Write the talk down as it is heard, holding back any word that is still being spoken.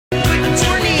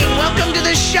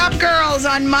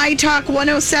Girls on My Talk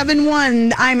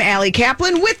 107.1. I'm Allie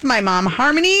Kaplan with my mom,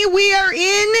 Harmony. We are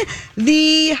in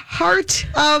the heart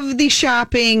of the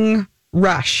shopping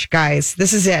rush, guys.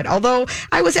 This is it. Although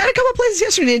I was at a couple places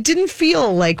yesterday, it didn't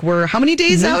feel like how many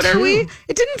days out are we?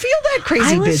 It didn't feel that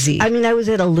crazy busy. I mean, I was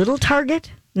at a little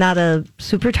Target, not a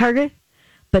super Target,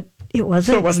 but it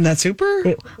wasn't. So it wasn't that super?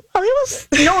 It was.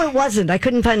 No, it wasn't. I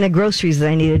couldn't find the groceries that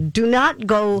I needed. Do not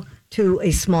go to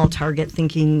a small Target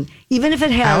thinking, even if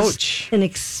it has an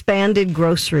expanded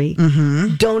grocery,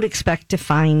 don't expect to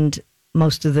find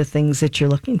most of the things that you're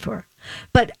looking for.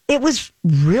 But it was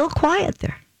real quiet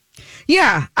there.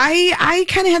 Yeah, I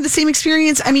kind of had the same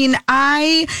experience. I mean,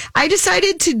 I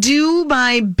decided to do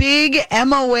my big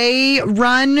MOA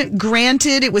run.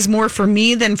 Granted, it was more for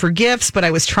me than for gifts, but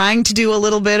I was trying to do a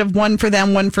little bit of one for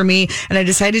them, one for me. And I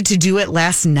decided to do it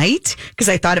last night because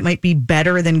I thought it might be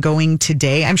better than going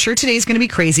today. I'm sure today's going to be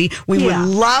crazy. We would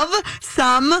love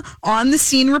some on the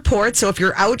scene report. So if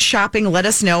you're out shopping, let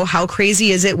us know. How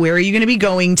crazy is it? Where are you going to be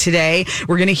going today?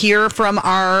 We're going to hear from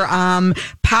our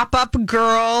pop-up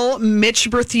girl, Mitch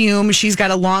Berthume. She's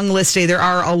got a long list today. There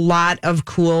are a lot of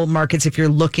cool markets if you're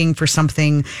looking for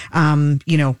something,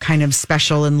 kind of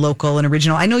special and local and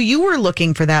original. I know you were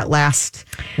looking for that last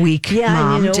week,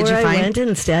 Mom. Did you find? I went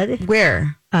instead?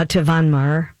 Where? To Von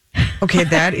Maur. Okay,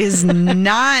 that is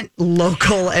not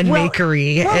local and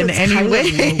makery in any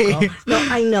way. No,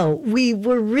 I know. We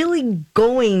were really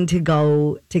going to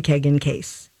go to Keg and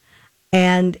Case.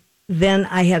 And then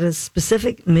I had a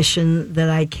specific mission that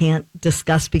I can't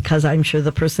discuss because I'm sure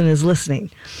the person is listening.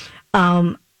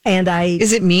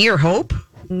 Is it me or Hope?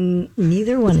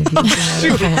 Neither one of you.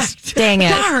 Dang it.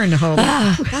 Darn, Hope.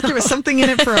 I thought there was something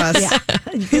in it for us. Yeah,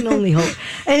 you can only hope.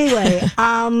 Anyway,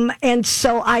 and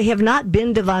so I have not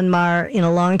been to Von Maur in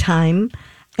a long time.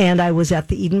 And I was at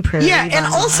the Eden Prairie. Yeah, and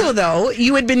also, though,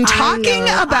 you had been talking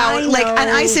about, and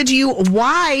I said to you,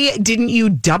 why didn't you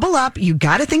double up? You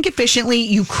got to think efficiently.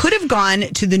 You could have gone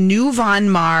to the new Von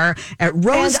Maur at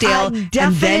Rosedale,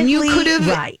 and then you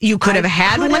could have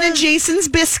had one of Jason's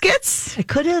biscuits. I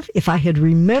could have, if I had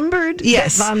remembered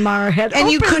that Von Maur had opened.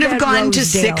 And you could have gone Rosedale. To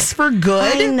Six for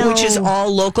Good, which is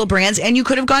all local brands, and you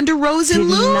could have gone to Rose and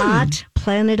Loon. Did not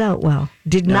plan it out well.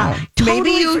 Did not. Maybe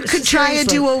you could try a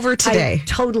do-over today. I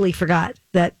totally forgot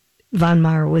that Von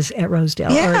Maur was at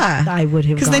Rosedale. Yeah. Or I would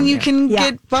have gone. Because then you can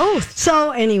get both. So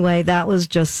anyway, that was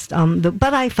just,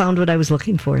 but I found what I was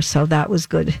looking for, so that was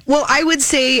good. Well, I would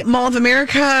say Mall of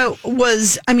America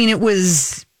was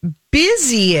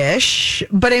busy-ish,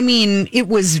 but it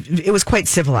was quite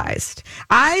civilized.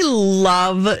 I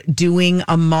love doing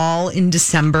a mall in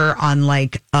December on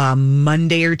like a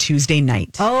Monday or Tuesday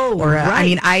night.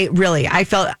 Right. I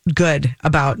felt good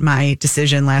about my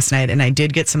decision last night, and I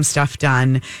did get some stuff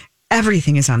done.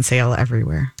 Everything is on sale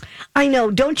everywhere. I know.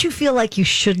 Don't you feel like you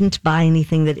shouldn't buy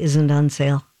anything that isn't on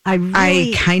sale?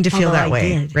 I kind of feel that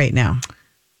way right now.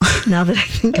 Now that I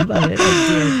think about it, I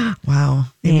did. Wow.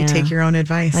 Maybe take your own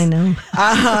advice. I know.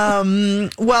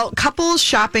 Well, couple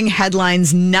shopping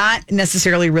headlines, not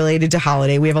necessarily related to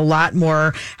holiday. We have a lot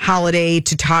more holiday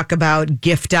to talk about,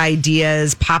 gift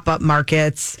ideas, pop-up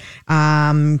markets,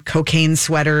 cocaine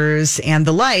sweaters, and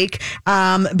the like.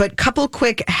 But couple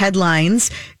quick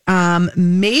headlines.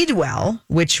 Madewell,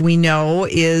 which we know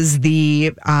is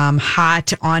the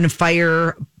hot, on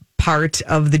fire part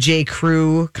of the J.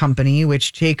 Crew company,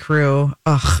 which J. Crew,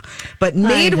 but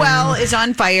Madewell is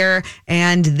on fire,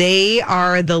 and they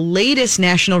are the latest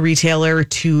national retailer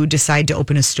to decide to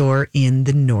open a store in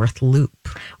the North Loop.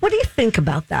 What do you think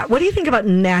about that? What do you think about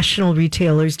national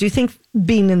retailers? Do you think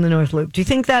being in the North Loop, do you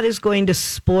think that is going to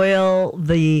spoil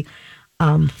the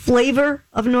flavor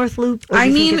of North Loop? Or do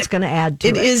you think it's going to add to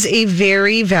it? It is a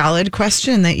very valid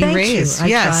question that you raised.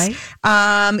 Yes.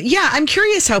 I'm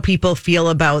curious how people feel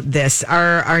about this.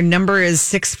 Our number is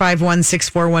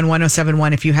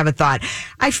 651-641-1071 if you have a thought.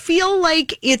 I feel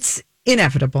like it's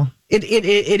inevitable. It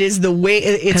is the way,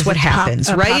 it's what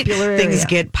happens, right? Things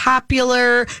get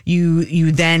popular.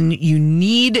 You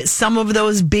need some of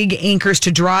those big anchors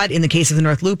to draw it. In the case of the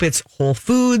North Loop, it's Whole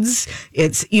Foods.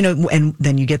 It's, and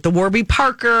then you get the Warby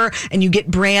Parker, and you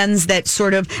get brands that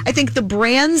sort of, I think the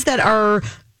brands that are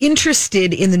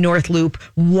interested in the North Loop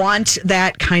want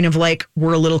that kind of like,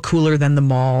 we're a little cooler than the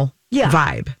mall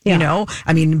vibe,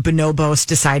 Bonobos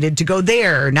decided to go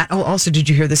there. Also, did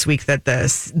you hear this week that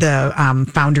the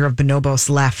founder of Bonobos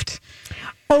left?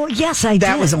 Oh, yes, I did.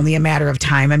 That was only a matter of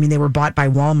time. They were bought by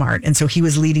Walmart, and so he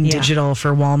was leading digital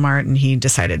for Walmart, and he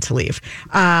decided to leave.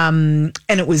 And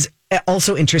it was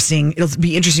also interesting. It'll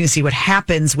be interesting to see what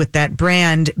happens with that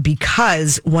brand,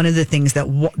 because one of the things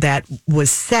that was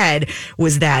said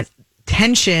was that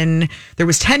there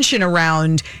was tension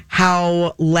around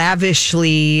how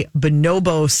lavishly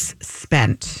Bonobos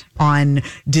spent on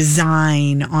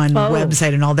design, on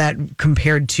website and all that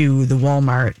compared to the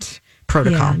Walmart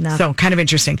protocol. So kind of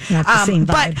interesting. Not the same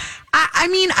vibe. But I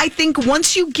mean, I think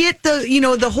once you get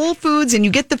the Whole Foods and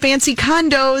you get the fancy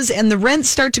condos and the rents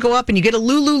start to go up and you get a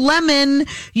Lululemon,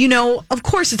 of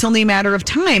course it's only a matter of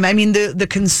time. I mean, the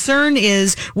concern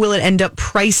is, will it end up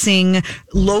pricing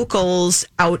locals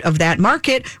out of that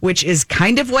market, which is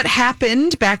kind of what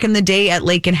happened back in the day at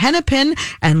Lake and Hennepin.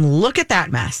 And look at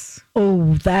that mess.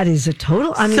 Oh, that is a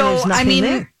total. There's nothing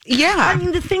there. Yeah.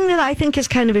 The thing that I think is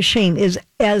kind of a shame is,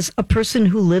 as a person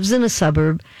who lives in a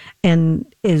suburb and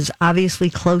is obviously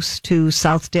close to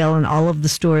Southdale and all of the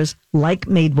stores like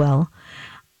Madewell,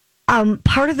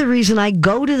 part of the reason I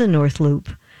go to the North Loop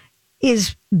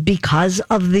is because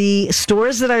of the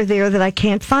stores that are there that I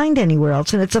can't find anywhere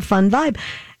else, and it's a fun vibe.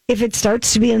 If it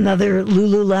starts to be another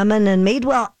Lululemon and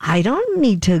Madewell, I don't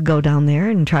need to go down there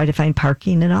and try to find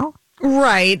parking and all.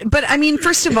 Right. But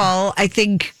first of all, I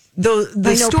think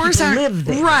the stores aren't live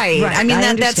there. Right.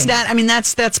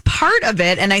 That's part of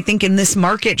it. And I think in this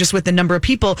market, just with the number of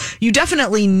people, you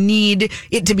definitely need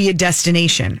it to be a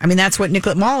destination. That's what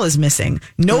Nicollet Mall is missing.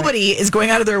 Nobody is going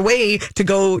out of their way to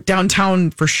go downtown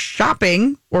for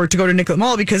shopping or to go to Nicollet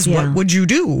Mall, because what would you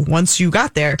do once you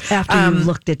got there? After you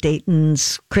looked at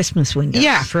Dayton's Christmas windows.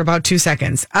 Yeah, for about 2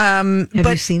 seconds. Have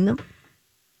you seen them?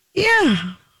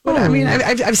 Yeah. But,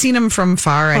 I've seen them from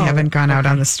far. I haven't gone out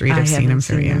on the street. I've seen them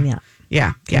through.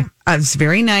 Yeah. It's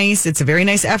very nice. It's a very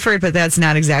nice effort, but that's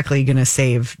not exactly going to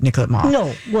save Nicollet Mall.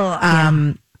 No. Well,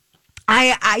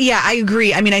 I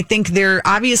agree. I think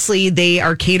they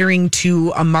are catering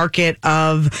to a market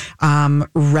of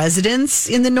residents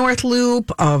in the North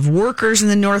Loop, of workers in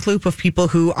the North Loop, of people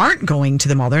who aren't going to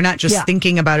the mall. They're not just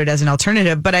thinking about it as an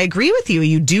alternative. But I agree with you.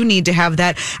 You do need to have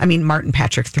that. Martin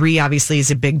Patrick 3 obviously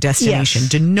is a big destination.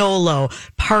 Yes. Danolo,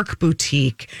 Park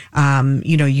Boutique.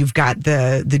 You've got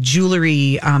the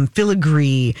jewelry,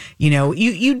 filigree.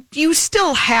 You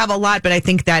still have a lot, but I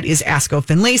think that is Asco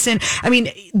Finlayson.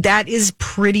 That is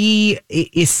pretty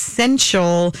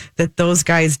essential that those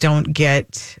guys don't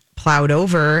get plowed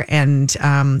over. And,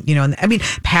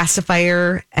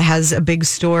 Pacifier has a big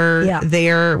store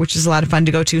there, which is a lot of fun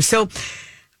to go to. So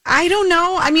I don't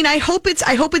know. I hope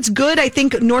it's good. I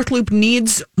think North Loop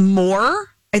needs more.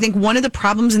 I think one of the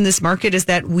problems in this market is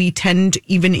that we tend,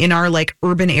 even in our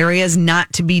urban areas,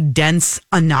 not to be dense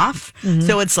enough. Mm-hmm.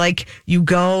 So it's like you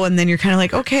go and then you're kind of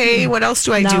like, okay, what else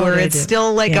do I do? Or it's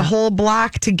still a whole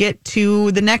block to get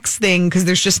to the next thing because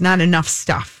there's just not enough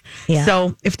stuff. Yeah.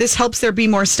 So if this helps there be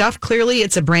more stuff, clearly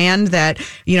it's a brand that,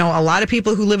 a lot of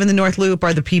people who live in the North Loop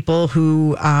are the people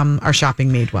who are shopping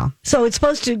Madewell. So it's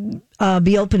supposed to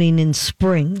be opening in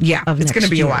spring. Yeah, it's going to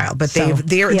be a while, but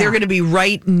they're going to be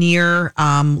right near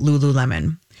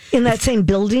Lululemon. In that same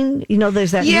building,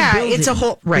 there's that. Yeah, new building. It's a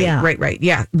whole right.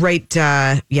 Yeah, right.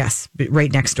 Yes,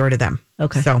 right next door to them.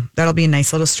 Okay, so that'll be a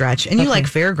nice little stretch. And you like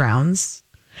fairgrounds?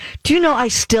 Do you know I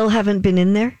still haven't been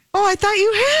in there? Oh, I thought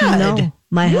you had. No.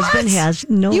 My husband has.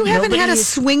 No, you haven't had a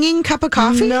swinging cup of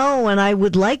coffee? No, and I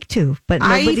would like to, but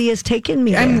nobody has taken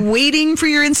me there. I'm waiting for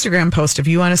your Instagram post if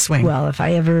you want to swing. Well, if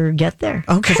I ever get there.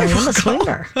 Okay. Because I am a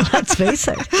swinger. Let's face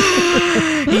it.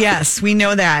 Yes, we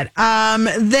know that.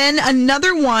 Then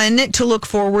another one to look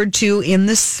forward to in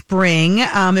the spring.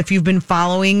 If you've been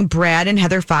following Brad and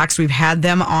Heather Fox, we've had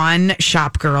them on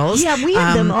Shop Girls. Yeah, we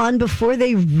had them on before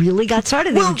they really got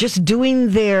started. They were just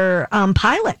doing their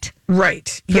pilot.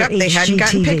 Right. Yep. They hadn't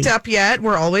gotten picked up yet.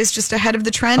 We're always just ahead of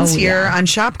the trends here on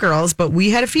Shop Girls, but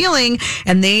we had a feeling,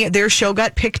 and their show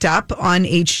got picked up on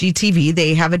HGTV.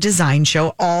 They have a design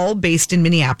show all based in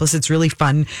Minneapolis. It's really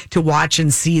fun to watch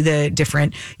and see the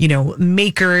different,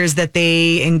 makers that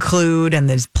they include and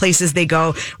the places they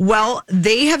go. Well,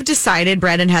 they have decided,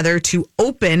 Brad and Heather, to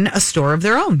open a store of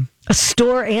their own. A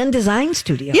store and design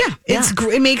studio. Yeah.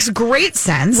 It makes great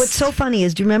sense. What's so funny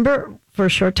is, do you remember for a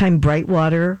short time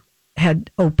Brightwater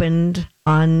had opened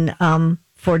on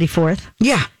 44th?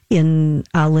 Yeah. In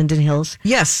Linden Hills.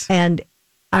 Yes. And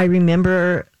I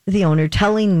remember the owner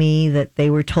telling me that they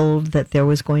were told that there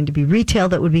was going to be retail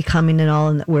that would be coming and all,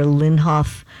 and that where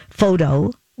Linhoff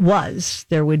Photo was,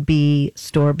 there would be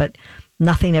store, but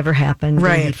nothing ever happened.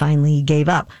 Right. And he finally gave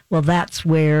up. Well, that's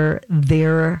where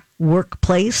their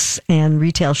workplace and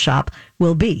retail shop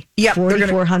will be. Yep,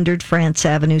 4400 France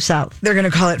Avenue South. They're going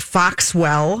to call it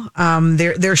Foxwell.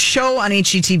 Their show on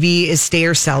HGTV is Stay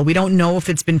or Sell. We don't know if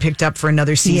it's been picked up for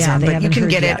another season, but you can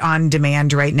get it on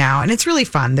demand right now, and it's really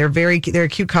fun. They're a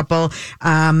cute couple,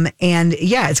 and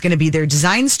it's going to be their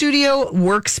design studio,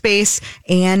 workspace,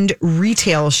 and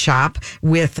retail shop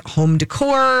with home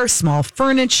decor, small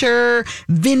furniture,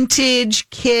 vintage,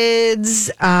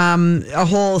 kids, a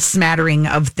whole smattering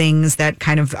of things that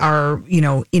kind of are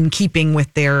in keeping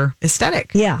with their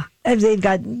aesthetic. Yeah. They've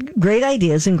got great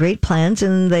ideas and great plans,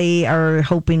 and they are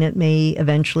hoping it may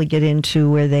eventually get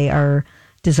into where they are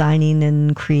designing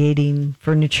and creating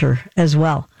furniture as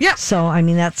well. Yeah. So, I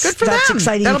mean, that's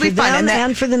exciting. That'll be fun.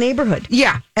 And for the neighborhood.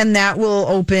 Yeah. And that will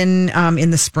open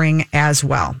in the spring as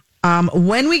well.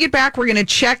 When we get back, we're going to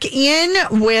check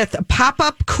in with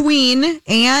Pop-Up Queen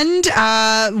and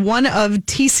one of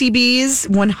TCB's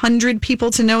 100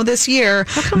 people to know this year.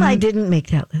 How come I didn't make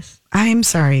that list? I'm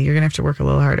sorry. You're going to have to work a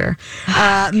little harder.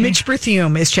 Okay. Mitch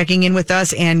Berthume is checking in with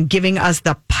us and giving us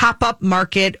the Pop-Up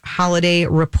Market Holiday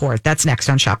Report. That's next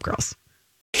on Shop Girls.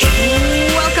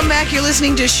 Welcome back. You're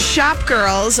listening to Shop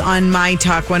Girls on My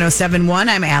Talk 1071.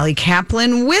 I'm Allie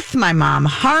Kaplan with my mom,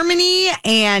 Harmony,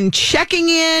 and checking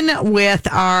in with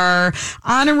our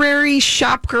honorary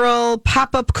Shop Girl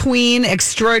pop-up queen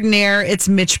extraordinaire. It's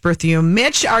Mitch Berthume.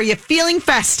 Mitch, are you feeling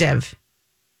festive?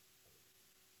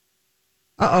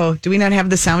 Uh-oh. Do we not have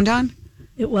the sound on?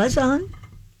 It was on.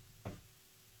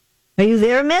 Are you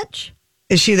there, Mitch?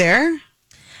 Is she there?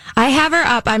 I have her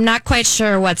up. I'm not quite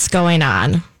sure what's going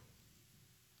on.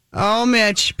 Oh,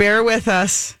 Mitch, bear with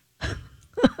us.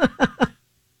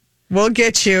 We'll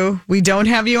get you. We don't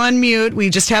have you on mute.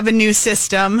 We just have a new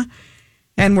system,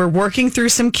 and we're working through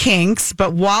some kinks.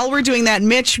 But while we're doing that,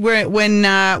 Mitch,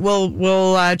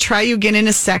 we'll try you again in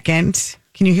a second.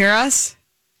 Can you hear us?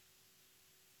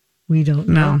 We don't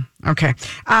know. No. Okay.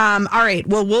 All right.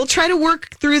 Well, we'll try to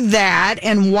work through that.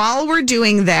 And while we're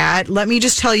doing that, let me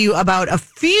just tell you about a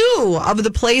few of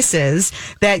the places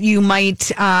that you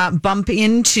might bump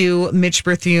into Mitch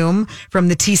Berthume from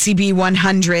the TCB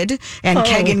 100 and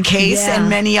Keg and Case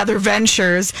and many other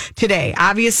ventures today.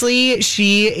 Obviously,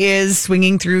 she is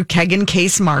swinging through Keg and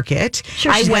Case Market.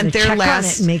 Sure, I went there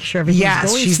last. And make sure everything's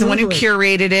going she's smoothly. The one who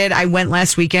curated it. I went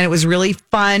last weekend. It was really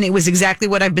fun. It was exactly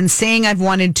what I've been saying I've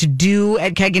wanted to do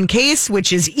at Keg and Case,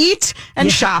 which is eat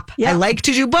and shop. I like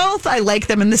to do both. I like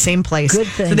them in the same place. Good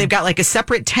thing. So they've got like a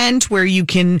separate tent where you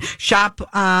can shop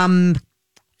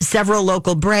several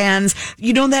local brands.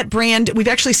 You know that brand? We've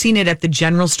actually seen it at the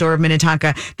general store of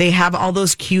Minnetonka. They have all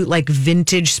those cute like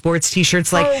vintage sports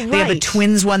t-shirts. Like they have a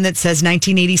Twins one that says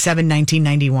 1987,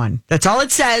 1991. That's all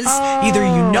it says. Either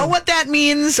you know what that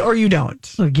means or you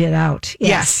don't. Or get out.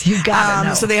 Yes. You gotta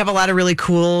know. So they have a lot of really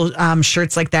cool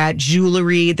shirts like that,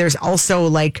 jewelry. There's also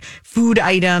like food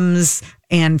items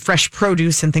and fresh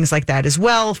produce and things like that as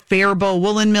well. Faribault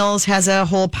Woolen Mills has a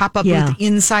whole pop-up booth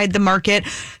inside the market.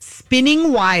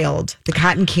 Spinning Wild, the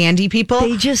cotton candy people.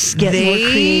 They just get more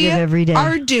creative every day.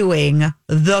 Are doing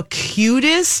the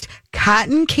cutest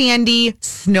cotton candy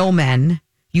snowmen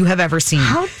you have ever seen.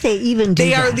 How do they even do that?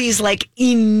 They are these like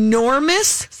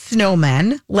enormous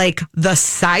snowmen, like the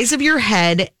size of your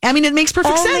head. I mean, it makes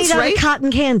perfect sense, made out right? of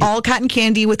cotton candy. All cotton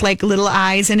candy with like little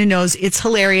eyes and a nose. It's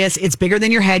hilarious. It's bigger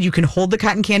than your head. You can hold the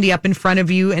cotton candy up in front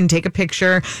of you and take a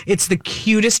picture. It's the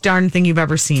cutest darn thing you've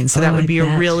ever seen. So that would be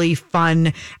a really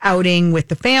fun outing with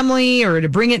the family or to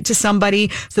bring it to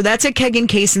somebody. So that's at Keg and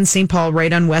Case in St. Paul,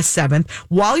 right on West 7th.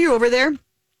 While you're over there,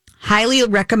 highly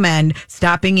recommend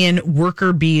stopping in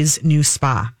Worker Bee's new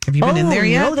spa. Have you been in there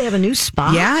yet? No, they have a new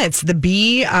spa. Yeah, it's the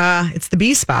bee. It's the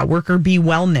bee spa, Worker Bee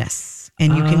Wellness,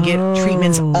 and you can get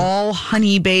treatments all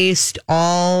honey based,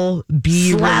 all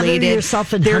bee related.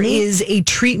 Yourself in there honey? is a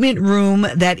treatment room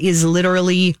that is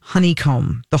literally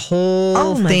honeycomb. The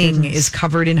whole thing is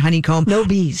covered in honeycomb. No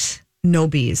bees. No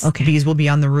bees. Okay. Bees will be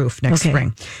on the roof next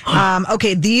spring.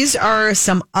 Okay, these are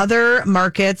some other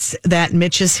markets that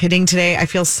Mitch is hitting today. I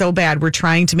feel so bad. We're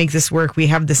trying to make this work. We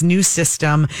have this new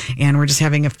system, and we're just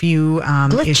having a few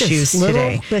issues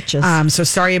today. Glitches. So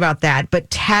sorry about that. But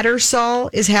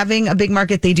Tattersall is having a big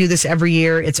market. They do this every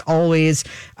year. It's always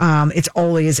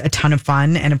a ton of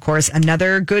fun. And of course,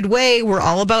 another good way. We're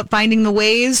all about finding the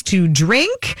ways to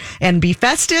drink and be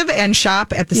festive and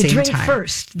shop at the same time. You drink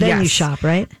first, then you shop,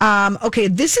 right? Okay,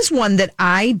 this is one that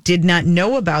I did not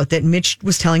know about that Mitch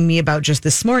was telling me about just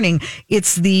this morning.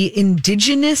 It's the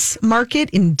Indigenous Market,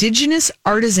 Indigenous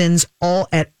Artisans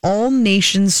at All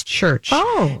Nations Church.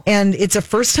 Oh. And it's a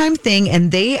first-time thing,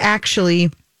 and they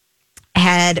actually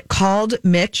had called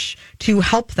Mitch to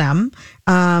help them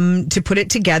to put it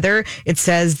together. It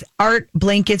says art,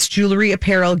 blankets, jewelry,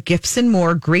 apparel, gifts, and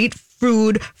more. Great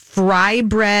food, fry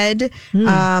bread,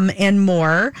 and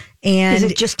more. And is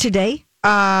it just today?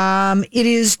 It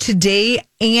is today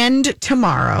and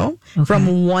tomorrow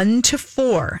from 1 to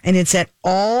 4. And it's at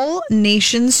All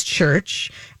Nations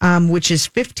Church, which is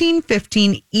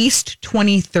 1515 East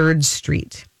 23rd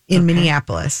Street in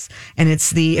Minneapolis. And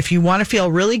it's if you want to feel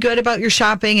really good about your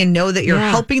shopping and know that you're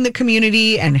helping the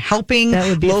community and helping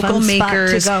local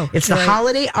makers, it's the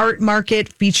Holiday Art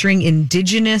Market featuring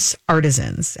Indigenous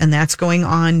artisans. And that's going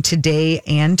on today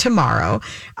and tomorrow.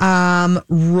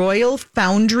 Royal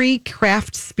Foundry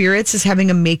Craft Spirits is having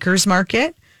a makers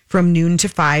market from noon to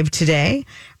 5 today.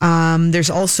 There's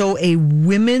also a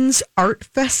women's art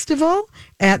festival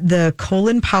at the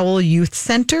Colin Powell Youth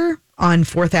Center on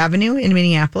 4th Avenue in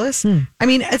Minneapolis. I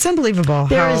mean, it's unbelievable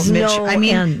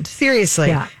end. Seriously.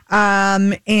 Yeah.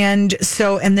 And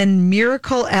then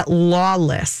Miracle at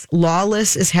Lawless.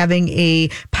 Lawless is having a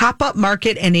pop-up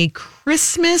market and a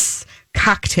Christmas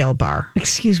cocktail bar.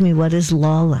 Excuse me, what is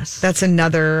Lawless? That's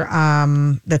another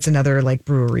like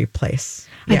brewery place.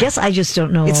 I guess I just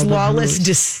don't know. It's Lawless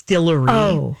Distillery.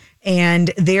 Oh. And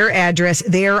their address,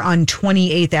 they're on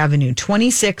 28th Avenue,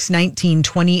 2619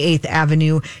 28th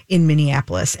Avenue in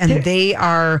Minneapolis. And they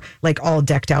are like all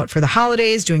decked out for the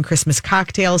holidays, doing Christmas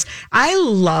cocktails. I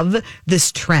love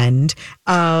this trend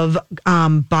of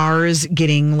bars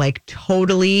getting like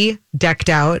totally decked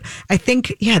out. I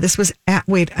think, this was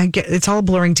it's all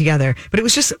blurring together. But it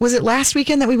was it last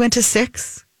weekend that we went to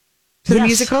Six? To the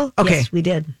musical? Okay. Yes, we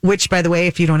did. Which, by the way,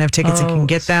 if you don't have tickets, you can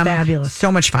get them. Fabulous.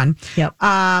 So much fun. Yep.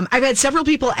 I've had several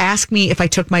people ask me if I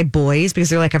took my boys because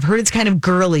they're like, I've heard it's kind of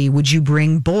girly. Would you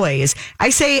bring boys? I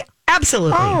say,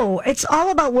 absolutely. Oh, it's all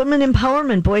about women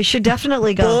empowerment. Boys should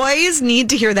definitely go. Boys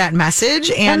need to hear that message,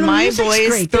 and my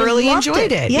boys thoroughly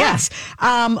enjoyed it. Yes.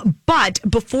 But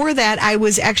before that, I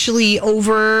was actually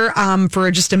over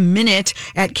for just a minute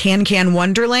at Can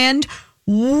Wonderland.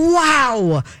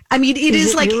 Wow. I mean, it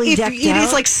is like really it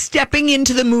is like stepping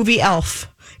into the movie Elf.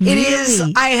 Really? It is.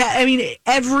 I mean,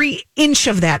 every inch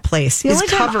of that place is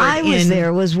covered. The only time I was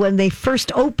there was when they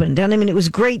first opened, and I mean, it was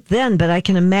great then. But I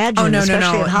can imagine. Oh no!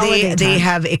 At holiday They time.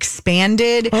 have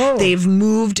expanded. They've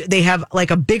moved. They have like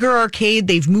a bigger arcade.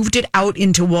 They've moved it out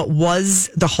into what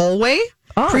was the hallway.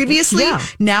 Previously.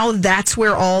 Now that's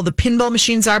where all the pinball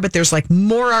machines are, but there's like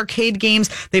more arcade games.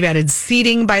 They've added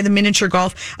seating by the miniature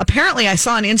golf. Apparently, I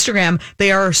saw on Instagram,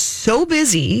 they are so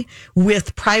busy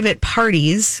with private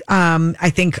parties. I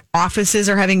think offices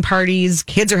are having parties,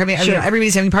 kids are having,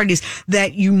 everybody's having parties,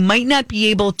 that you might not be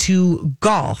able to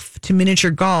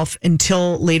miniature golf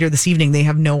until later this evening. They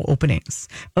have no openings.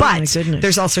 But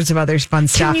there's all sorts of other fun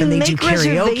stuff, and they do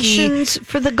karaoke. Reservations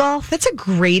for the golf? That's a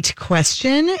great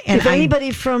question. And if anybody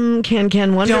from Can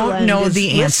Wonderland don't know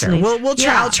the answer. We'll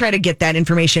try. I'll try to get that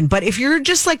information. But if you're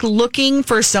just like looking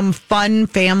for some fun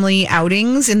family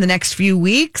outings in the next few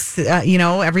weeks,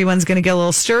 everyone's going to get a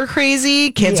little stir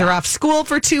crazy. Kids are off school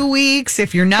for 2 weeks.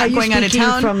 If you're not going out of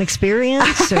town, from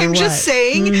experience, I'm just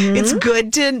saying it's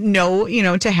good to know,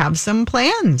 to have some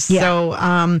plans.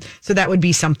 Yeah. So that would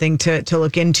be something to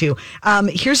look into.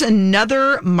 Here's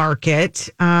another market.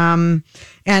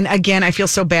 And again, I feel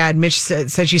so bad. Mitch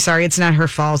said she's sorry. It's not her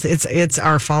fault. It's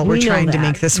our fault. We're trying to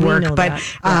make this work.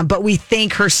 But we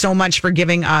thank her so much for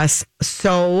giving us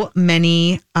so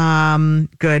many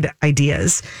good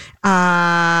ideas.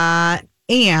 And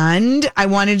I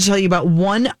wanted to tell you about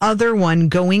one other one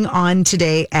going on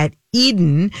today at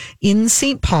Eden in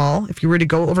St. Paul. If you were to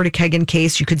go over to Keg and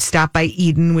Case, you could stop by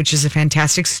Eden, which is a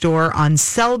fantastic store on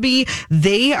Selby.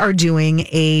 They are doing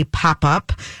a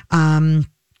pop-up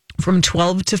from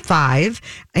 12 to 5.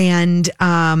 And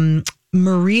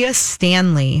Maria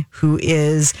Stanley, who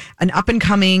is an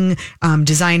up-and-coming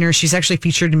designer. She's actually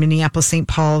featured in Minneapolis, St.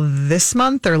 Paul this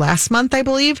month or last month, I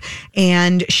believe.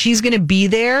 And she's going to be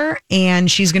there,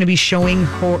 and she's going to be showing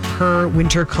her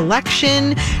winter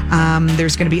collection.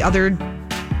 There's going to be other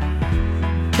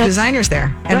designers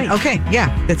there. And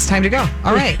it's time to go.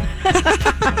 All right.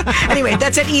 Anyway,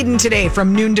 that's at Eden today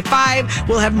from noon to 5.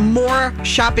 We'll have more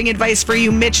shopping advice for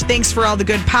you. Mitch, thanks for all the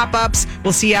good pop-ups.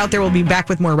 We'll see you out there. We'll be back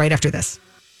with more right after this.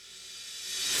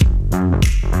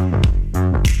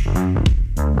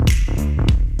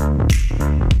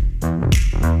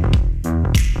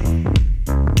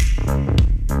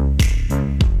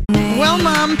 Well,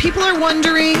 Mom, people are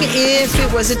wondering if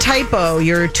it was a typo.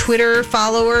 Your Twitter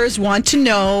followers want to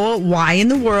know why in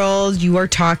the world you are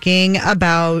talking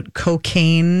about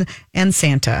cocaine and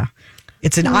Santa.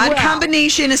 It's an odd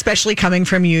combination, especially coming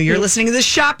from you. You're listening to the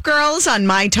Shop Girls on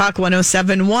My Talk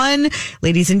 107.1.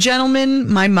 Ladies and gentlemen,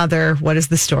 my mother, what is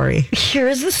the story?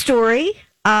 Here's the story.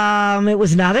 It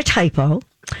was not a typo.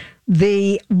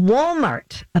 The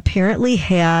Walmart apparently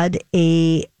had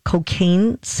a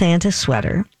cocaine Santa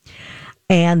sweater,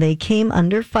 and they came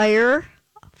under fire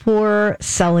for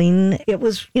selling. It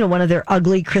was, one of their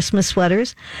ugly Christmas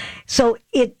sweaters. So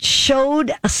it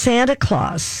showed a Santa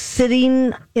Claus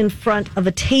sitting in front of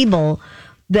a table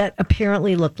that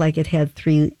apparently looked like it had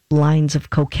 3 lines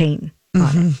of cocaine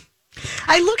on it.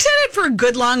 I looked at it for a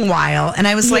good long while, and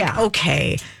I was like,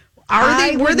 okay.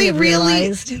 Were they really?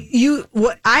 Was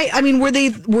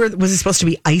it supposed to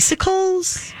be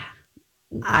icicles?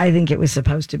 I think it was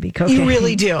supposed to be cocaine. You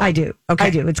really do? I do. Okay. I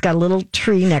do. It's got a little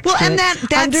tree next to it. Well, and that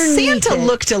Santa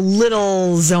looked a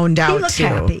little zoned out, he looked too.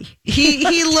 Happy.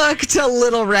 He looked a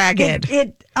little ragged.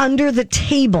 It under the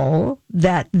table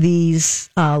that these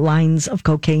lines of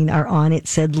cocaine are on, it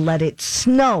said, "Let it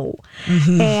snow."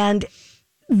 Mm-hmm. And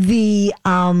the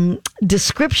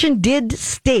description did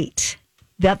state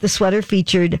that the sweater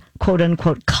featured, quote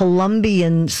unquote,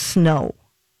 Colombian snow.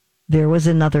 There was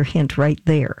another hint right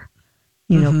there.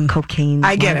 Cocaine.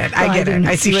 I get it.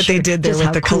 I see what they did there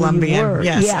with the Colombian.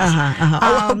 Yes. Oh,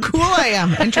 how cool I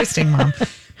am. Interesting, Mom.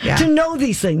 Yeah. To know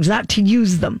these things, not to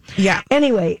use them. Yeah.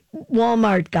 Anyway,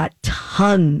 Walmart got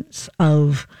tons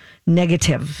of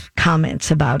negative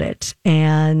comments about it.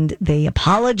 And they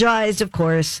apologized, of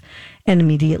course, and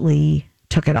immediately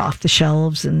took it off the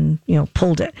shelves and,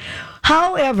 pulled it.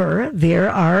 However,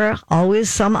 there are always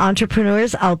some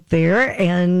entrepreneurs out there,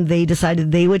 and they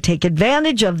decided they would take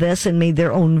advantage of this and made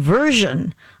their own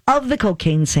version of the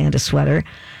cocaine Santa sweater.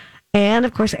 And,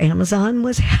 of course, Amazon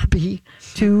was happy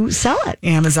to sell it.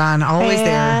 Amazon, always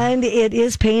there. And it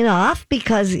is paying off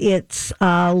because it's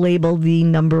labeled the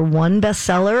 #1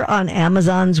 bestseller on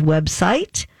Amazon's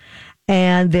website.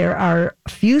 And there are a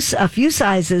few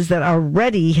sizes that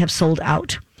already have sold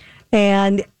out.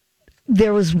 And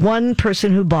there was one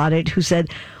person who bought it who said,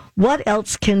 "What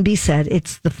else can be said?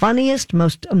 It's the funniest,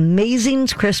 most amazing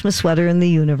Christmas sweater in the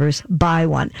universe. Buy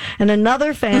one." And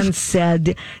another fan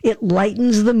said, "It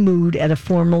lightens the mood at a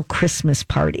formal Christmas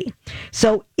party."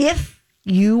 So if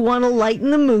you want to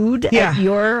lighten the mood at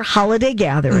your holiday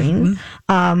gathering,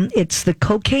 it's the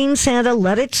Cocaine Santa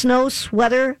Let It Snow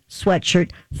sweatshirt,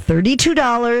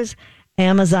 $32,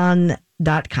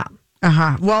 Amazon.com.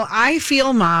 Well, I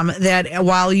feel, Mom, that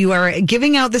while you are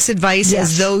giving out this advice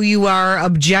as though you are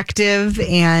objective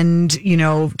and,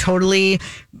 totally,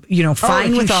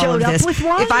 fine with all of this.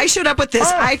 If I showed up with this,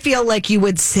 I feel like you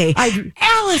would say,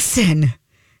 Allison.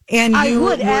 And I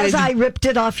would, as I ripped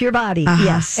it off your body.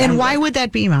 Yes. And why would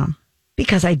that be, Mom?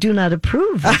 Because I do not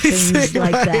approve of things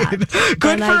like that.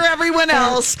 Good for everyone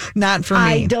else, not for me.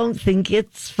 I don't think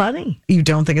it's funny. You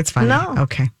don't think it's funny? No.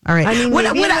 Okay. All right. I mean,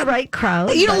 maybe in the right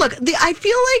crowd. Look, I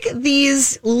feel like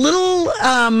these little,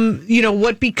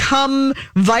 what become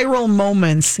viral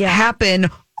moments happen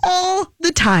all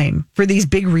the time for these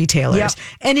big retailers. Yep.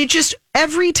 And it just,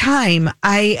 every time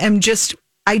I just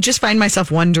find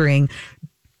myself wondering,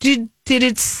 did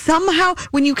it somehow,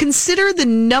 when you consider the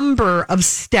number of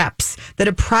steps that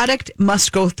a product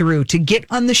must go through to get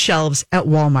on the shelves at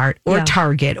Walmart or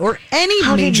Target or any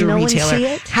major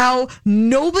retailer, how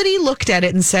nobody looked at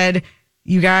it and said,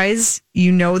 "You guys,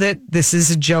 that this is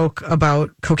a joke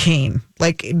about cocaine.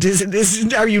 Like,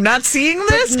 are you not seeing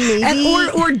this?"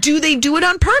 Or do they do it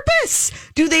on purpose?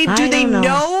 Do they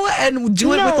know and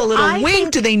do it with a little wink?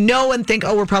 Do they know and think,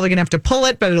 "Oh, we're probably going to have to pull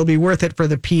it, but it'll be worth it for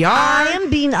the PR"? I am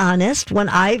being honest. When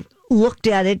I looked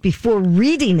at it before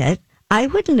reading it, I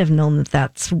wouldn't have known that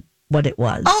that's what it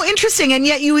was. Oh, interesting. And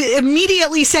yet you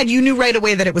immediately said you knew right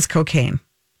away that it was cocaine.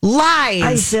 Lies.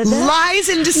 I said that? Lies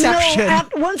and deception. No,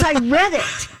 once I read it.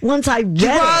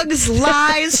 Drugs,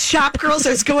 lies, Shop Girls,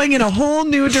 it's going in a whole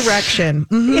new direction.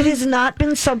 Mm-hmm. It has not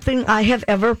been something I have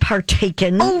ever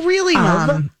partaken. Oh, really,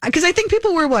 Mom? Because I think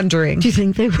people were wondering. Do you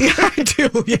think they were? Yeah, I do,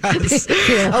 yes.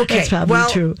 Okay. That's probably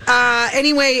true.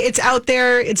 Anyway, it's out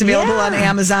there. It's available on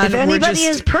Amazon. If anybody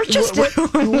has purchased it,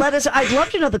 let us. I'd love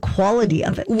to know the quality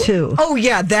of it, too. Oh,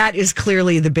 yeah, that is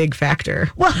clearly the big factor.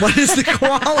 What is the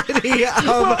quality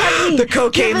of the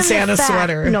cocaine Santa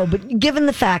sweater? No, but given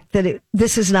the fact that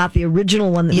this is not the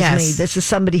original one that was made, this is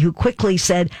somebody who quickly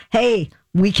said, "Hey,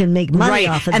 we can make money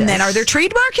off of this." And then are there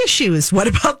trademark issues? What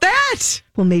about that?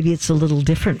 Well, maybe it's a little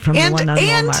different from the one on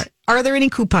Walmart. Are there any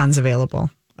coupons available?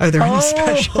 Are there any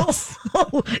specials?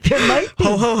 There might be.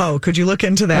 Ho, ho, ho. Could you look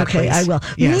into that, Okay, please? I will.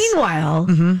 Yes. Meanwhile,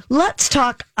 let's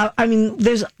talk.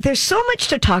 There's so much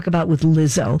to talk about with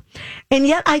Lizzo. And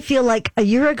yet I feel like a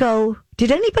year ago,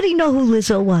 did anybody know who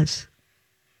Lizzo was?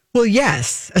 Well,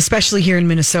 yes, especially here in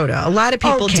Minnesota. A lot of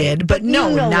people did, but no,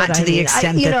 you know not to the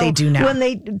extent that they do now. When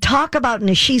they talk about, and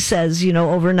as she says,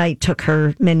 overnight took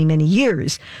her many, many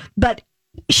years, but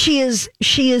she is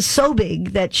so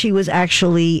big that she was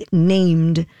actually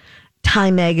named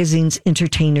Time Magazine's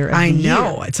Entertainer of the Year. I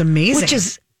know, it's amazing. Which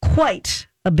is quite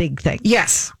a big thing.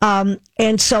 Yes.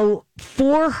 And so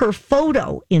for her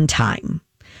photo in Time,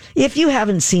 if you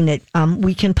haven't seen it,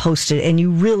 we can post it, and you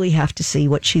really have to see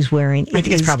what she's wearing. I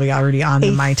think it's probably already on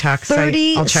the My Talk site.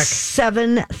 I'll check.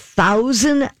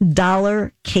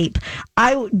 $37,000 cape.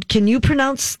 Can you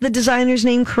pronounce the designer's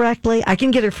name correctly? I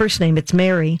can get her first name. It's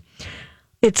Mary.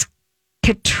 It's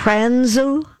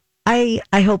Catranzo. I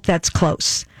hope that's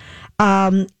close.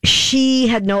 She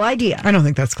had no idea. I don't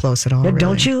think that's close at all.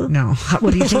 Don't you? No.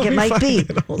 What do you think it might be?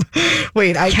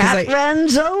 Wait,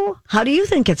 Catranzo? How do you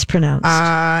think it's pronounced?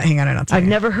 Hang on, I've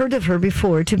never heard of her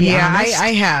before, to be honest.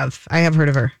 I have. I have heard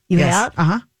of her. You have?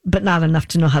 Uh-huh. But not enough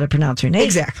to know how to pronounce her name.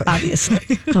 Exactly.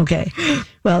 Obviously. Okay.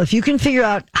 Well, if you can figure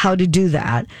out how to do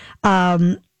that,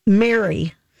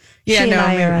 Mary. Yeah, she and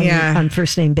I are on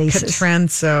first name basis.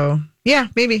 Catranzo. Yeah,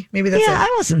 maybe that's it.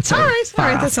 I wasn't so all right,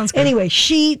 off. That sounds good. Anyway,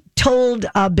 she told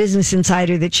Business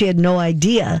Insider that she had no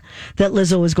idea that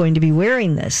Lizzo was going to be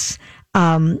wearing this.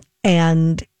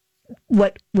 And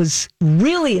what was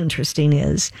really interesting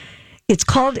is it's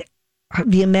called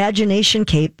the Imagination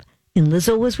Cape, and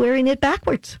Lizzo was wearing it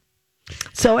backwards.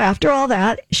 So after all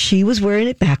that, she was wearing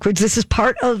it backwards. This is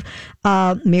part of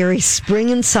Mary's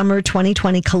Spring and Summer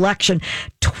 2020 collection.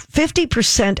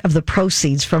 50% of the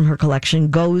proceeds from her collection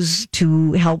goes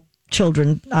to help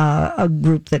children, a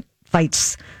group that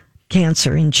fights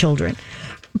cancer in children.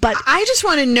 But I just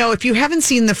want to know, if you haven't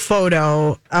seen the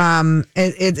photo,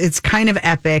 it's kind of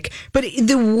epic. But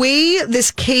the way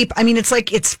this cape, I mean, it's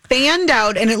like it's fanned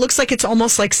out, and it looks like it's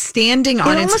almost like standing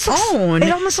on its own.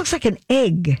 It almost looks like an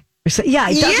egg. Yeah,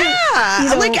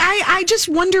 like I just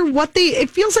wonder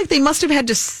it feels like they must have had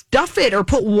to stuff it or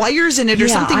put wires in it or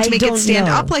something to make it stand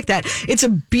up like that. It's a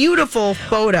beautiful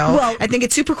photo. Well, I think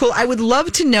it's super cool. I would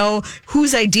love to know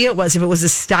whose idea it was, if it was a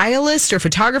stylist or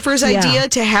photographer's idea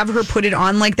to have her put it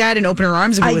on like that and open her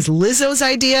arms, if it was Lizzo's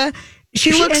idea.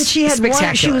 She looks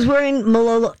spectacular. She was wearing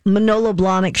Manolo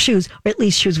Blahnik shoes, or at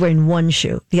least she was wearing one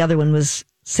shoe. The other one was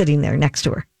sitting there next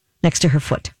to her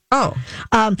foot. Oh,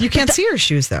 you can't see her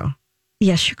shoes though.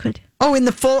 Yes, you could. Oh, in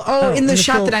the full. In the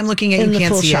shot that I'm looking at, you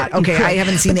can't see it. Okay, I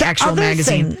haven't seen the actual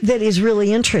magazine. The other thing that is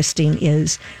really interesting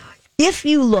is if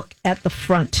you look at the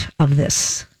front of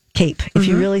this cape, if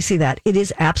you really see that, it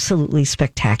is absolutely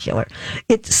spectacular.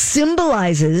 It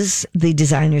symbolizes, the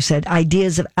designer said,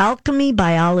 ideas of alchemy,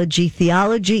 biology,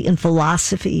 theology, and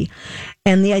philosophy,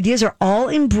 and the ideas are all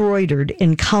embroidered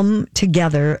and come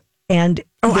together. And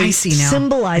I see now.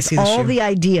 Symbolize all the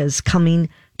ideas coming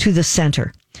to the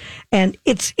center. And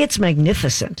it's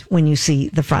magnificent when you see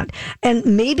the front.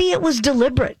 And maybe it was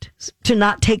deliberate to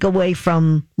not take away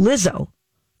from Lizzo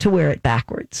to wear it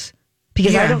backwards.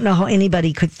 Because I don't know how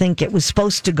anybody could think it was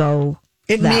supposed to go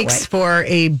It makes for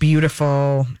a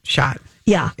beautiful shot.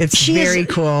 Yeah. It's very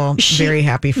cool. Very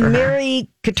happy for her. Mary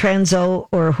Catranzo,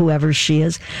 or whoever she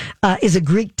is a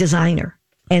Greek designer.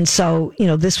 And so,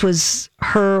 this was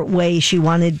her way. She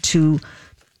wanted to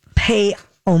pay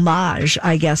homage,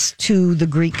 I guess, to the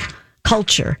Greek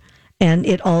culture. And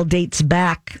it all dates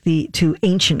back to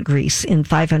ancient Greece in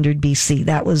 500 BC.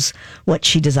 That was what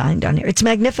she designed on here. It's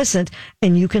magnificent,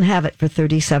 and you can have it for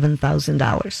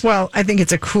 $37,000. Well, I think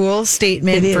it's a cool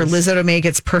statement for Lizzo to make.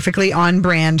 It's perfectly on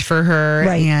brand for her,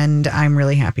 and I'm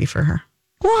really happy for her.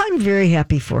 Well, I'm very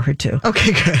happy for her, too.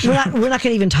 Okay, good. We're not going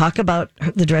to even talk about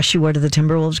the dress she wore to the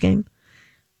Timberwolves game.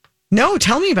 No,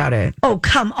 tell me about it. Oh,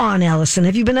 come on, Allison.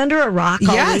 Have you been under a rock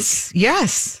all week?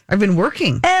 Yes. I've been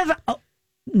working.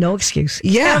 No excuse.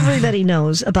 Yeah. Everybody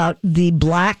knows about the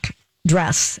black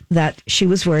dress that she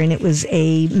was wearing. It was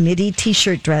a midi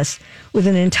t-shirt dress with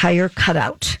an entire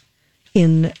cutout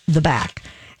in the back.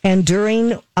 And during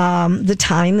the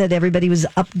time that everybody was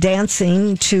up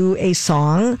dancing to a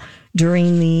song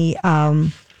during the,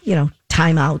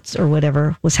 timeouts or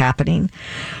whatever was happening,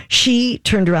 she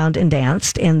turned around and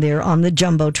danced, and there on the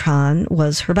Jumbotron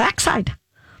was her backside,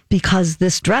 because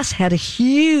this dress had a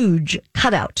huge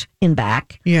cutout in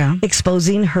back,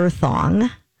 exposing her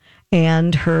thong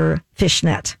and her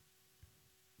fishnet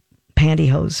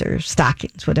pantyhose or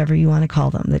stockings, whatever you want to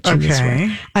call them, that she was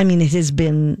wearing. I mean, it has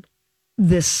been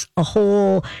a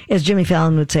whole, as Jimmy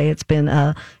Fallon would say, it's been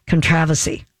a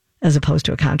controversy as opposed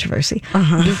to a controversy,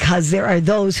 because there are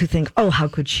those who think, oh, how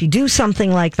could she do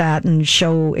something like that and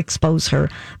expose her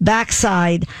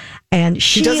backside? And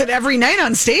she does it every night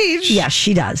on stage. Yes,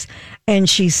 she does. And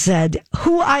she said,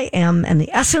 who I am and the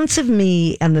essence of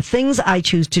me and the things I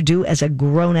choose to do as a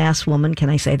grown-ass woman, can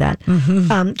I say that,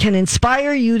 can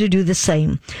inspire you to do the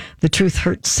same. The Truth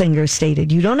Hurts singer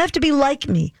stated, you don't have to be like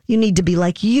me. You need to be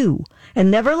like you. And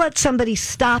never let somebody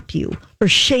stop you or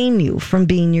shame you from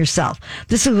being yourself.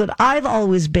 This is what I've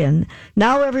always been.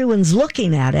 Now everyone's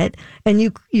looking at it,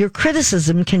 and your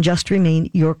criticism can just remain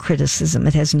your criticism.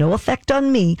 It has no effect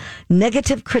on me.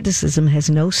 Negative criticism has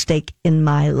no stake in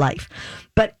my life.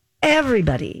 But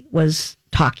everybody was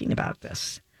talking about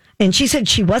this. And she said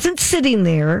she wasn't sitting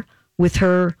there with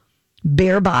her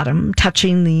bare bottom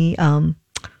touching the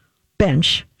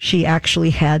bench. She actually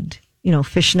had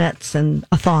fishnets and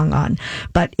a thong on,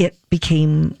 but it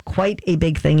became quite a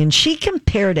big thing. And she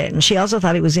compared it, and she also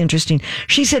thought it was interesting.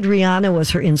 She said Rihanna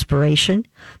was her inspiration,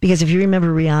 because if you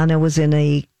remember, Rihanna was in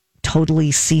a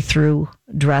totally see-through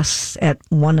dress at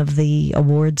one of the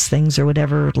awards things or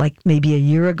whatever, like maybe a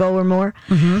year ago or more.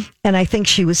 And I think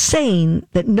she was saying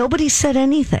that nobody said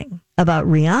anything about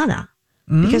Rihanna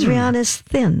because Rihanna's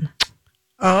thin.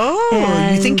 Oh,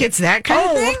 you think it's that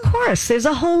kind of thing? Of course. There's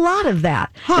a whole lot of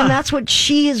that. And that's what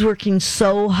she is working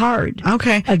so hard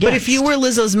against. But if you were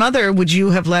Lizzo's mother, would you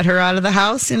have let her out of the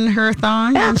house in her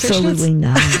thong? Absolutely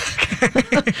not.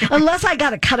 Unless I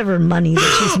got a cut of her money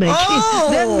that she's making.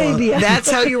 Then maybe that's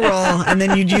how you roll. And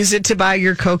then you'd use it to buy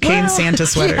your cocaine Santa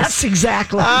sweaters. Yes,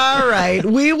 exactly. All right.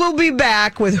 We will be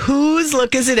back with Whose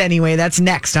Look Is It Anyway? That's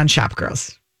next on Shop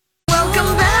Girls.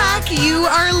 Welcome back. You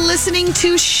are listening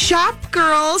to Shop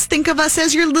Girls. Think of us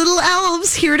as your little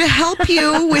elves here to help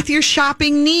you with your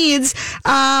shopping needs.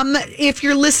 If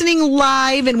you're listening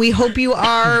live, and we hope you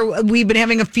are, we've been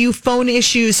having a few phone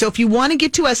issues. So if you want to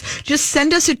get to us, just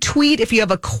send us a tweet if you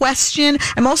have a question.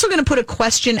 I'm also going to put a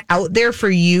question out there for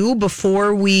you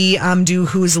before we do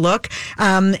Whose Look,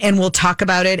 and we'll talk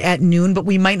about it at noon, but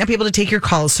we might not be able to take your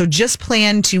calls. So just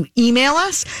plan to email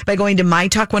us by going to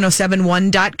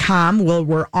mytalk1071.com.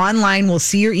 We're online. We'll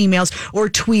see your emails, or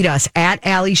tweet us at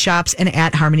Alley Shops and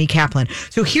at Harmony Kaplan.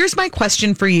 So here's my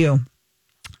question for you.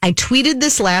 I tweeted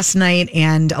this last night,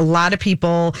 and a lot of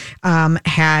people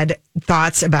had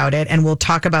thoughts about it, and we'll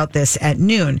talk about this at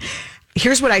noon.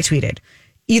 Here's what I tweeted.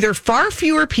 Either far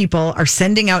fewer people are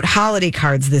sending out holiday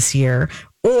cards this year,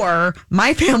 or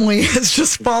my family has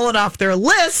just fallen off their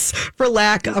lists for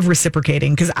lack of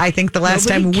reciprocating. Because I think the last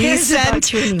time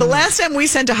we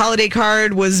sent a holiday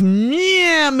card was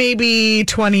maybe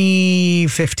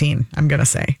 2015. I'm gonna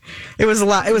say it was a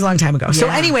long time ago. Yeah. So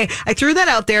anyway, I threw that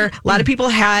out there. A lot of people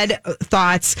had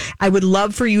thoughts. I would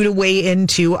love for you to weigh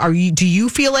into. Do you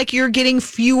feel like you're getting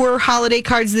fewer holiday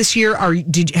cards this year?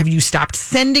 Have you stopped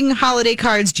sending holiday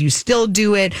cards? Do you still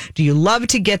do it? Do you love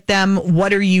to get them?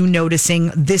 What are you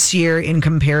noticing this year in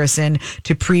comparison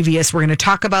to previous? We're going to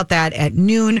talk about that at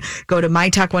noon. Go to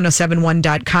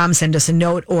mytalk1071.com, send us a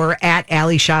note, or at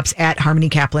Alley Shops at Harmony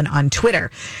Kaplan on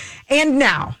Twitter. And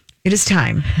now it is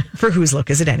time for Whose Look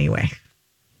Is It Anyway?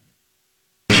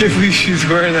 I can't believe she's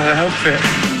wearing that outfit.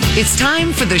 It's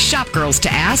time for the Shop Girls to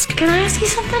ask, can I ask you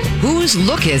something? Whose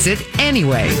look is it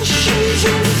anyway?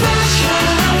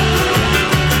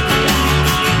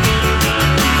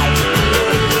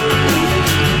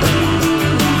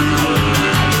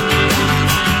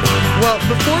 Well,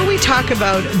 before we talk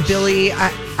about Billie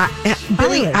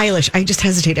Eilish, I just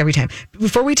hesitate every time.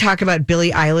 Before we talk about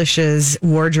Billie Eilish's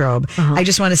wardrobe, I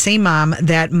just want to say, Mom,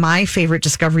 that my favorite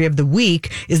discovery of the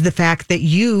week is the fact that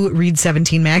you read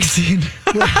 17 magazine.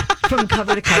 From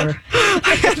cover to cover.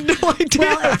 I had no idea.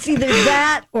 Well, it's either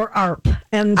that or ARP.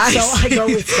 And so I go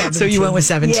with 17. So you went with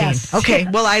 17. Yes. Okay.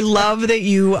 Well, I love that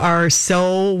you are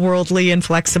so worldly and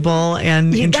flexible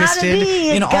and interested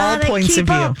in all points of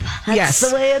view. That's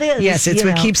the way it is. Yes, it's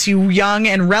what keeps you young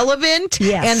and relevant.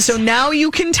 Yes. And so now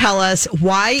you can tell us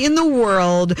why in the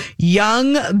world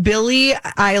young Billie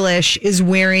Eilish is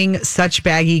wearing such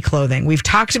baggy clothing. We've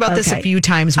talked about this a few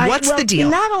times. What's the deal?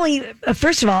 Not only,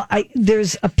 first of all,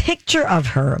 there's a picture of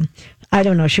her. I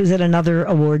don't know. She was at another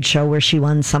award show where she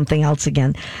won something else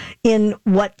again. In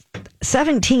what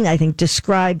 17, I think,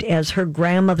 described as her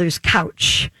grandmother's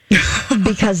couch.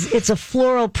 Because it's a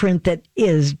floral print that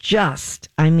is just,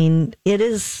 it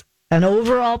is an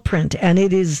overall print, and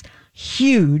it is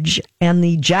huge, and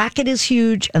the jacket is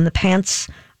huge, and the pants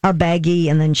are baggy,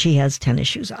 and then she has tennis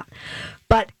shoes on.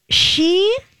 But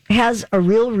she has a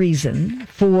real reason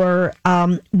for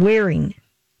wearing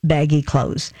baggy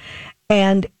clothes.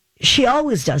 And she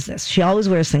always does this. She always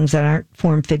wears things that aren't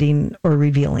form-fitting or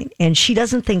revealing. And she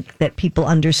doesn't think that people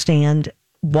understand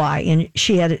why. And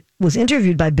she was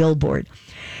interviewed by Billboard.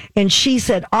 And she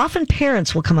said, often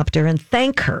parents will come up to her and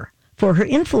thank her for her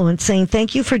influence, saying,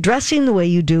 "Thank you for dressing the way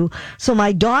you do so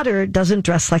my daughter doesn't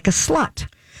dress like a slut."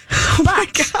 Oh my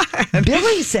God.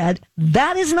 Billie said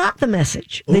that is not the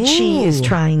message that she is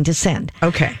trying to send.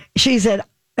 Okay. She said,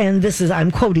 and I'm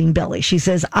quoting Billie. She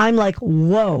says, "I'm like,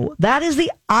 whoa, that is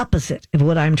the opposite of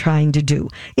what I'm trying to do.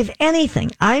 If anything,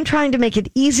 I'm trying to make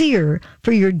it easier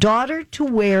for your daughter to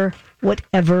wear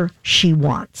whatever she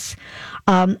wants."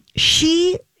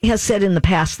 She has said in the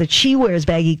past that she wears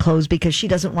baggy clothes because she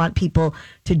doesn't want people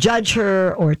to judge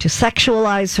her or to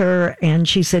sexualize her. And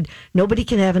she said, nobody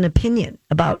can have an opinion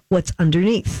about what's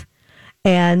underneath.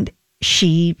 And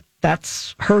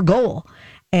that's her goal.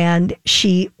 And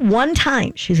one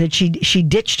time, she said she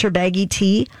ditched her baggy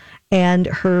tee and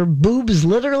her boobs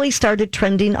literally started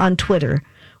trending on Twitter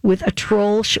with a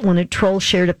troll, when a troll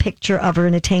shared a picture of her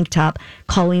in a tank top,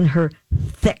 calling her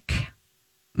thick.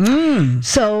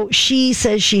 So she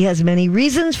says she has many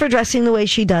reasons for dressing the way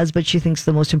she does, but she thinks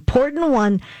the most important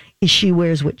one is she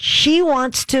wears what she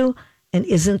wants to, and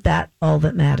isn't that all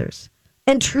that matters?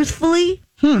 And truthfully,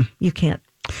 you can't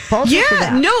fault her for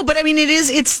that. No, but I mean,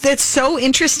 that's so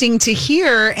interesting to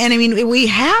hear. And I mean, we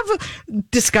have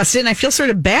discussed it and I feel sort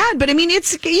of bad, but I mean,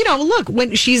 it's, look,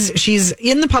 when she's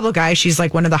in the public eye, she's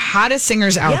like one of the hottest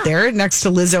singers out there next to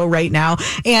Lizzo right now.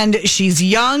 And she's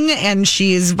young and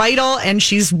she's vital and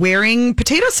she's wearing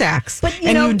potato sacks. But,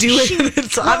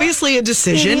 it's obviously a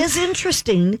decision. It is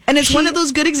interesting. And it's one of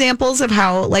those good examples of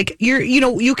how, like,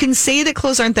 you can say that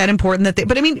clothes aren't that important,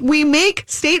 but I mean, we make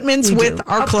statements with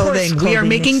our clothing. We are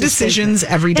making decisions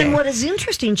every day. And what is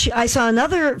interesting, I saw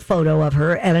another photo of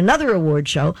her at another award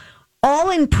show,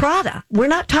 all in Prada. We're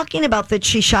not talking about that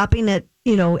she's shopping at,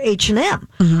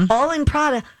 H&M. All in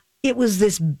Prada. It was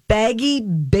this baggy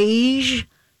beige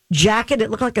jacket. It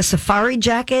looked like a safari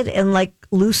jacket and like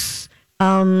loose,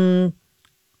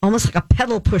 almost like a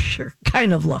pedal pusher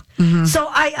kind of look. So,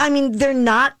 I mean, they're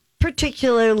not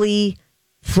particularly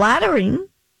flattering,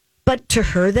 but to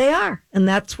her they are. And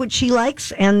that's what she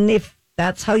likes. And if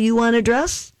that's how you want to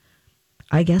dress,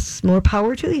 I guess more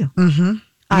power to you.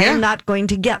 I am not going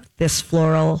to get this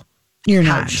floral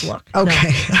couch look.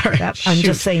 Okay. No. All right. I'm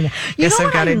just saying that. Guess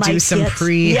I've got to do some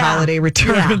pre-holiday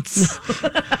returns.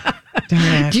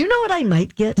 Do you know what I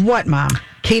might get? What, Mom?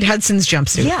 Kate Hudson's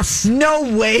jumpsuit. Yes.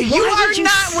 No way. You Why are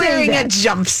not wearing a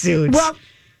jumpsuit. Well,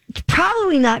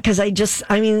 probably not, because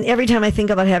every time I think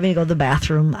about having to go to the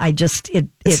bathroom, it's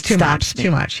too stops much. me.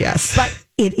 Too much, yes. But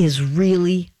it is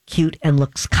really cute and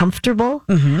looks comfortable.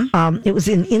 It was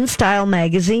in InStyle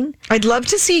magazine. I'd love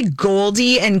to see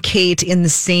Goldie and Kate in the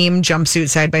same jumpsuit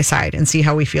side by side and see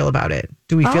how we feel about it.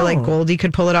 Do we feel like Goldie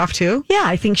could pull it off too? Yeah,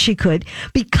 I think she could.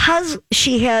 Because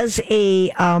she has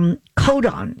a coat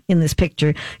on in this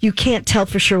picture, you can't tell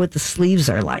for sure what the sleeves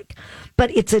are like.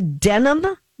 But it's a denim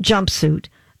jumpsuit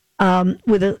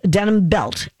with a denim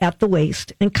belt at the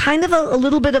waist and kind of a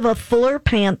little bit of a fuller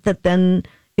pant that then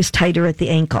is tighter at the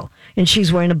ankle. And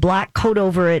she's wearing a black coat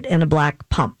over it and a black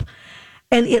pump.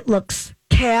 And it looks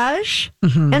cash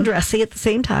and dressy at the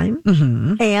same time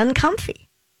and comfy.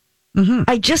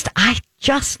 I just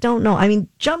don't know. I mean,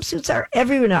 jumpsuits are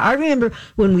everywhere now. I remember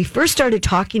when we first started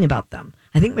talking about them,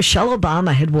 I think Michelle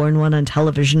Obama had worn one on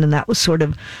television, and that was sort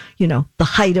of, the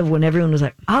height of when everyone was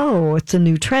like, oh, it's a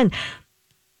new trend.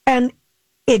 And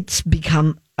it's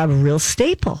become a real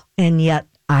staple. And yet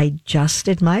I just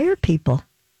admire people.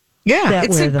 Yeah,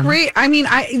 it's great. I mean,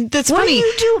 that's what funny.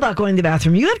 What do you do about going to the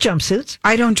bathroom? You have jumpsuits.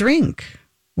 I don't drink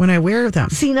when I wear them.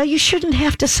 See, now you shouldn't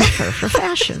have to suffer for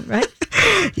fashion, right?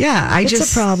 Yeah,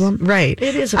 it's a problem. Right.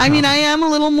 It is a problem. I mean, I am a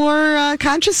little more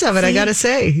conscious of it, I got to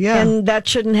say. Yeah. And that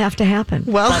shouldn't have to happen.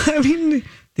 Well, I mean,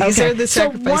 these are the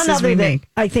sacrifices we make.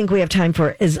 I think we have time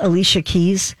for is Alicia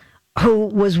Keys, who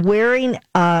was wearing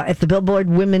at the Billboard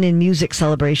Women in Music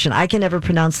celebration. I can never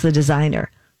pronounce the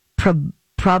designer. Prabal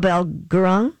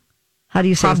Gurung. How do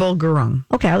you say it? Prabal Gurung.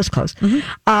 Okay, I was close.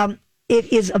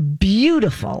 It is a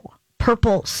beautiful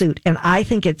purple suit, and I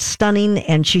think it's stunning,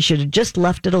 and she should have just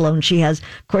left it alone. She has,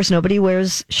 of course, nobody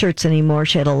wears shirts anymore.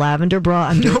 She had a lavender bra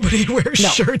under. Nobody wears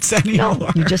shirts anymore.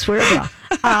 No, you just wear a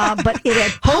bra. But it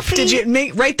had puffy. Did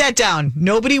you write that down?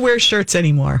 Nobody wears shirts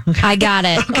anymore. Okay. I got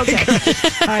it. Okay.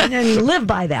 All right, and live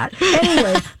by that.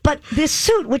 Anyway, but this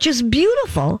suit, which is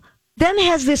beautiful, then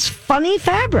has this funny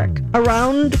fabric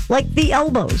around like the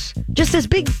elbows. Just this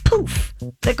big poof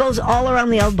that goes all around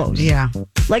the elbows. Yeah.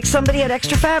 Like somebody had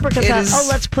extra fabric and thought,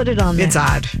 let's put it on there. It's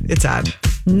odd.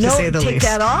 No, to say the take least.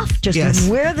 that off. Just Yes.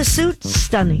 wear the suit.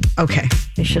 Stunning. Okay.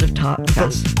 They should have taught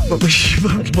us.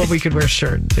 But we could wear a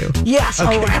shirt too. Yes.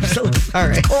 Okay. Oh, absolutely. All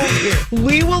right.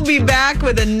 We will be back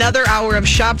with another hour of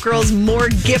Shop Girls, more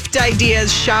gift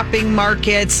ideas, shopping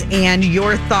markets, and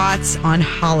your thoughts on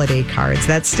holiday cards.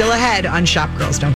 That's still ahead on Shop Girls. Don't